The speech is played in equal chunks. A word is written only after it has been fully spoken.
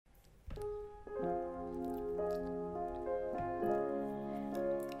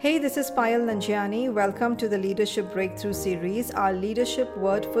Hey, this is Payal Nanjiani. Welcome to the Leadership Breakthrough Series. Our leadership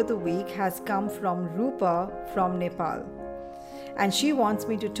word for the week has come from Rupa from Nepal. And she wants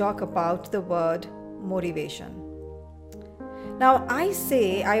me to talk about the word motivation. Now,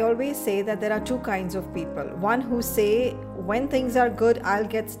 I always say that there are two kinds of people. One who say, when things are good, I'll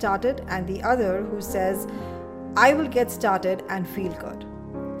get started. And the other who says, I will get started and feel good.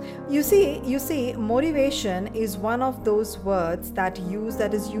 You see, motivation is one of those words that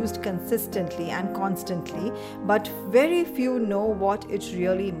is used consistently and constantly, but very few know what it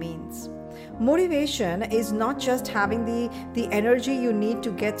really means. Motivation is not just having the energy you need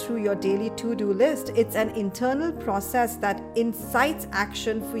to get through your daily to-do list. It's an internal process that incites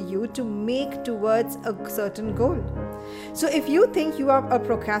action for you to make towards a certain goal. So if you think you are a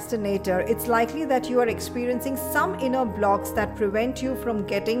procrastinator, it's likely that you are experiencing some inner blocks that prevent you from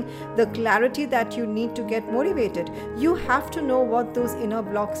getting the clarity that you need to get motivated. You have to know what those inner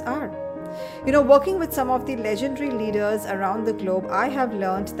blocks are. Working with some of the legendary leaders around the globe, I have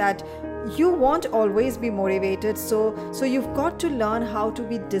learned that you won't always be motivated, so you've got to learn how to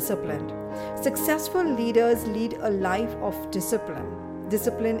be disciplined. Successful leaders lead a life of discipline.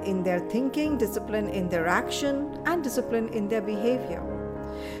 Discipline in their thinking, discipline in their action, and discipline in their behavior.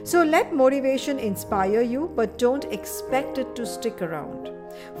 So let motivation inspire you, but don't expect it to stick around.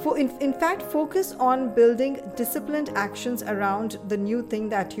 In fact, focus on building disciplined actions around the new thing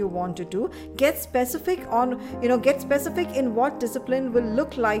that you want to do. Get specific in what discipline will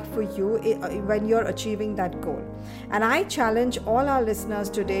look like for you when you're achieving that goal. And I challenge all our listeners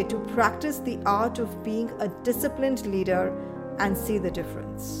today to practice the art of being a disciplined leader and see the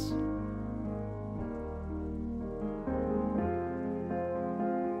difference.